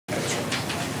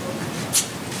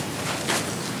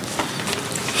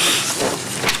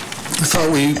I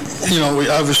thought we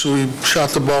obviously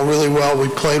shot the ball really well. We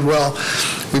played well.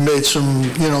 We made some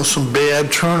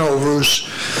bad turnovers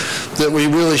that we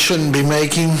really shouldn't be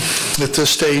making at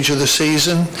this stage of the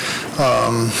season.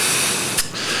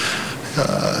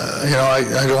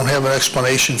 I don't have an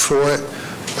explanation for it.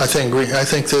 I think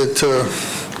that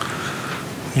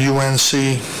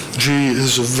UNCG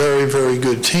is a very, very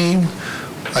good team.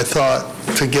 I thought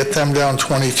to get them down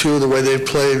 22, the way they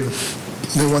played,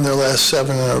 they won their last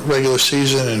 7 in a regular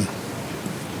season and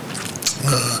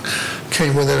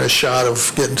came within a shot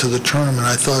of getting to the tournament.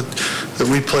 I thought that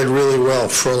we played really well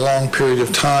for a long period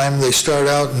of time. They start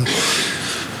out and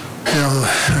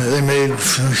they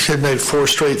had made 4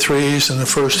 straight threes in the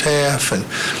first half, and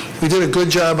we did a good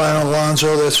job on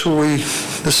Alonzo. This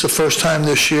is the first time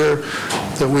this year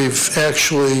that we've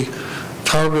actually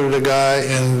targeted a guy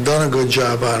and done a good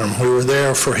job on him. We were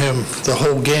there for him the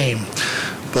whole game.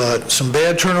 But some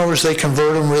bad turnovers, they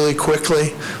convert them really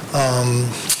quickly.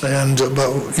 Obviously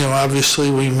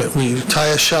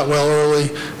Tyus shot well early.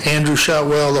 Andrew shot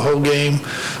well the whole game.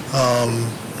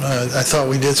 I thought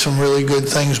we did some really good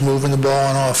things, moving the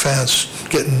ball on offense,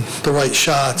 getting the right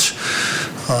shots.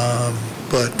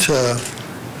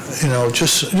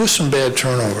 Just some bad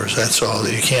turnovers, that's all,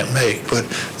 that you can't make. But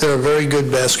they're a very good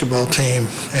basketball team,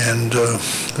 and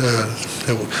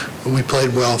we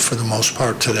played well for the most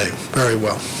part today, very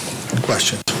well.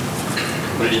 Questions?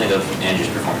 What did you think of Andrew's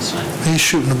performance tonight? He's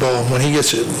shooting the ball. When he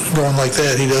gets it going like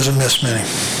that, he doesn't miss many.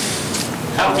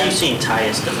 How have you seen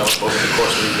Tyus develop over the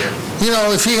course of the year?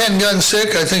 If he hadn't gotten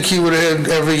sick, I think he would have had,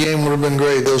 every game would have been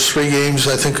great. Those 3 games,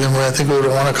 I think we would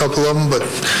have won a couple of them, but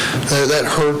that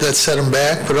hurt, that set him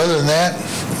back. But other than that,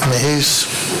 he's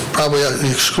probably,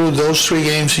 exclude those 3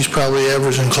 games, he's probably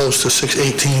averaging close to 16,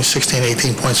 18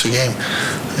 points a game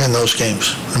in those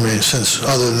games. Since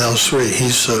other than those 3,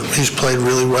 he's played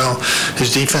really well.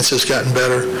 His defense has gotten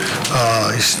better.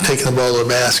 He's taking the ball to the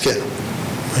basket.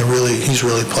 He's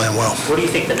really playing well. What do you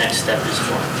think the next step is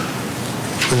for him?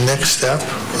 The next step?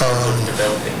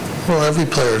 Developing. Well, every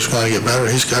player's got to get better.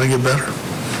 He's got to get better.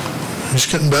 He's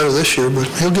getting better this year, but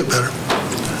he'll get better.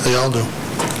 They all do.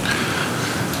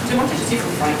 Jim, what did you see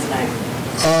from Frank tonight?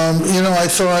 I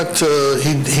thought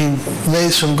he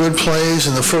made some good plays.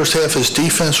 In the first half, his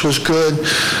defense was good.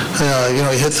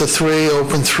 He hit the 3,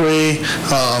 open 3.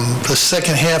 The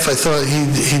second half, I thought he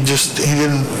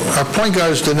didn't. Our point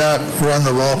guards did not run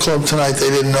the ball club tonight. They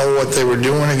didn't know what they were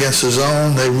doing against the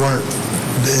zone. They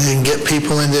didn't get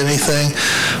people into anything.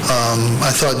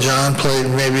 I thought John played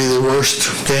maybe the worst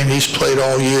game he's played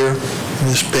all year.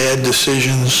 His bad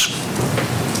decisions.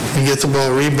 You get the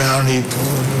ball rebound, he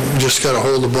just got to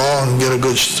hold the ball and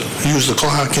use the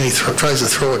clock, and he tries to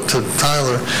throw it to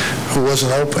Tyler, who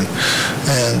wasn't open.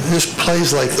 And just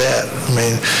plays like that.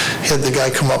 He had the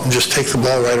guy come up and just take the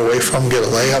ball right away from him, get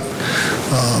a layup.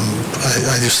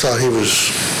 I just thought he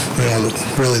was,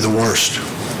 really the worst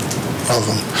of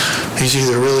them. He's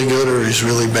either really good or he's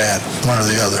really bad, one or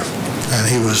the other. And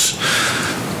he was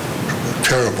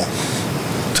terrible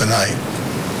tonight.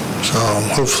 So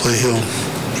hopefully he'll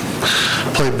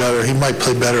play better. He might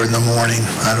play better in the morning.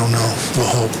 I don't know.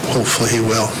 Hopefully he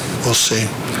will. We'll see.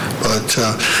 But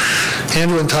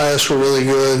Andrew and Tyus were really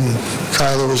good.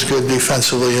 Tyler was good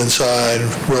defensively inside.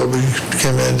 Roby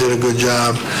came in and did a good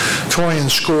job. Torian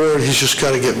scored. He's just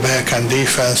got to get back on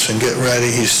defense and get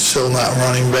ready. He's still not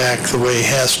running back the way he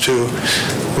has to.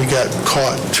 We got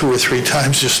caught 2 or 3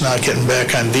 times just not getting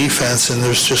back on defense, and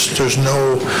there's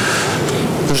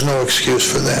no excuse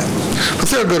for that. But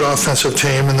they're a good offensive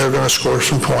team, and they're going to score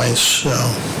some points.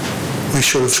 We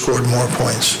should have scored more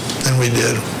points than we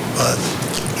did, but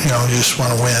you just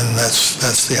want to win.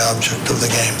 That's the object of the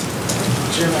game.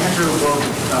 Jim, Andrew broke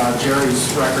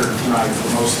Jerry's record tonight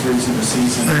for most threes in the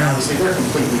season. Yeah. Obviously, they're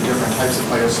completely different types of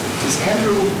players.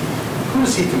 Who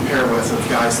does he compare with of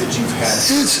guys that you've had?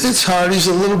 It's hard. He's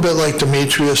a little bit like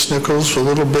Demetrius Nichols, a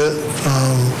little bit,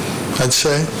 I'd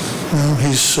say.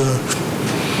 He's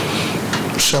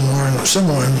similar in a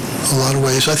lot of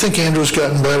ways. I think Andrew's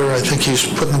gotten better. I think he's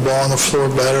putting the ball on the floor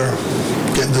better,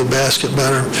 getting to the basket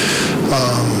better,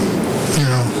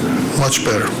 much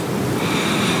better.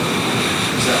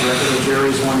 Is that record of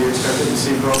Jerry's one you expected to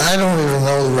see broken? I don't even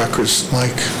know the records,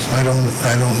 Mike. I don't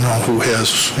know who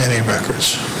has any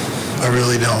records. I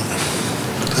really don't.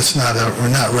 That's not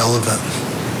relevant.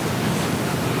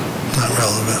 Not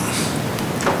relevant.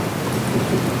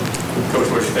 Coach,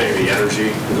 what do you think of the energy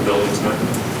in the building tonight?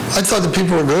 I thought the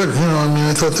people were good.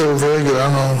 I thought they were very good. I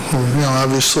don't know.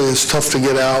 Obviously it's tough to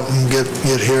get out and get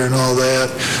here and all that.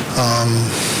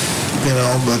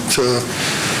 But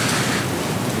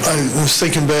I was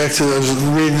thinking back to, I was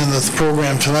reading in the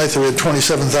program tonight that we had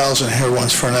 27,000 here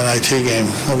once for an NIT game.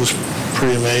 That was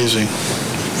pretty amazing,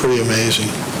 pretty amazing.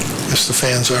 Guess the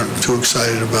fans aren't too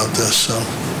excited about this, so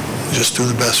just do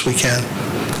the best we can.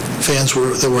 Fans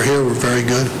that were here were very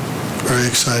good, very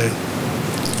excited.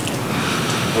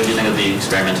 What do you think of the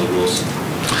experimental rules?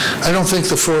 I don't think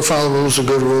the four-foul rule is a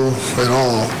good rule at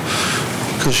all,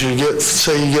 because you get,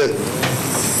 say you get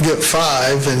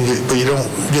 5, but you don't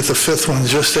get the 5th one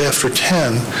just after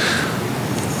 10,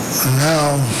 and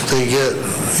now they get,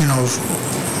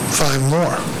 5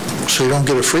 more. So you don't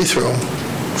get a free throw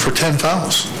for 10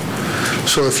 fouls.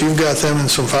 So if you've got them in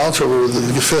some foul trouble with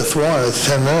the 5th one at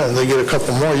 10 minutes, and they get a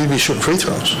couple more, you'd be shooting free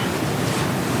throws.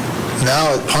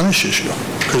 Now it punishes you,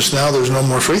 because now there's no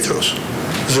more free throws.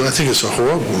 So I think it's a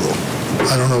horrible rule.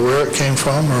 I don't know where it came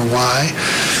from or why.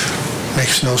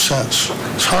 Makes no sense.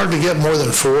 It's hard to get more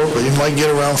than 4, but you might get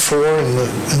around 4 in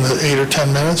the 8 or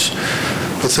 10 minutes.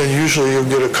 But then usually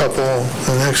you'll get a couple,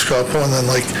 the next couple, and then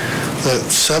like that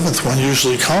 7th one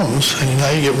usually comes, and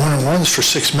now you get 1-on-1s for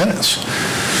 6 minutes.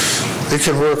 It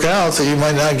can work out that you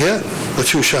might not get a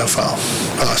 2-shot foul,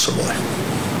 possibly.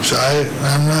 So I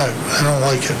don't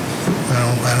like it.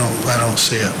 I don't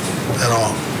see it at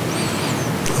all.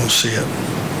 I don't see it.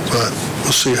 But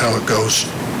we'll see how it goes.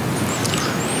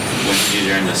 What did you do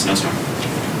during the snowstorm?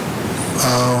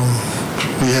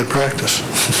 We had practice.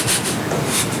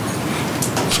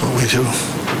 That's what we do.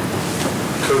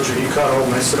 Coach, have you caught Ole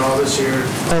Miss at all this year?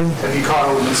 Pardon? Have you caught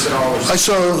Ole Miss at all? I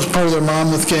saw it was part of their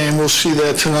Monmouth game. We'll see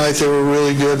that tonight. They were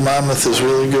really good. Monmouth is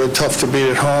really good. Tough to beat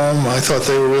at home. I thought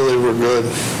they really were good.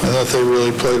 I thought they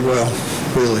really played well.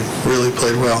 Really, really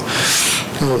played well.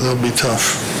 They'll be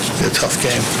tough. It'll be a tough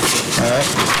game. All right?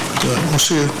 We'll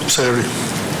see you Saturday.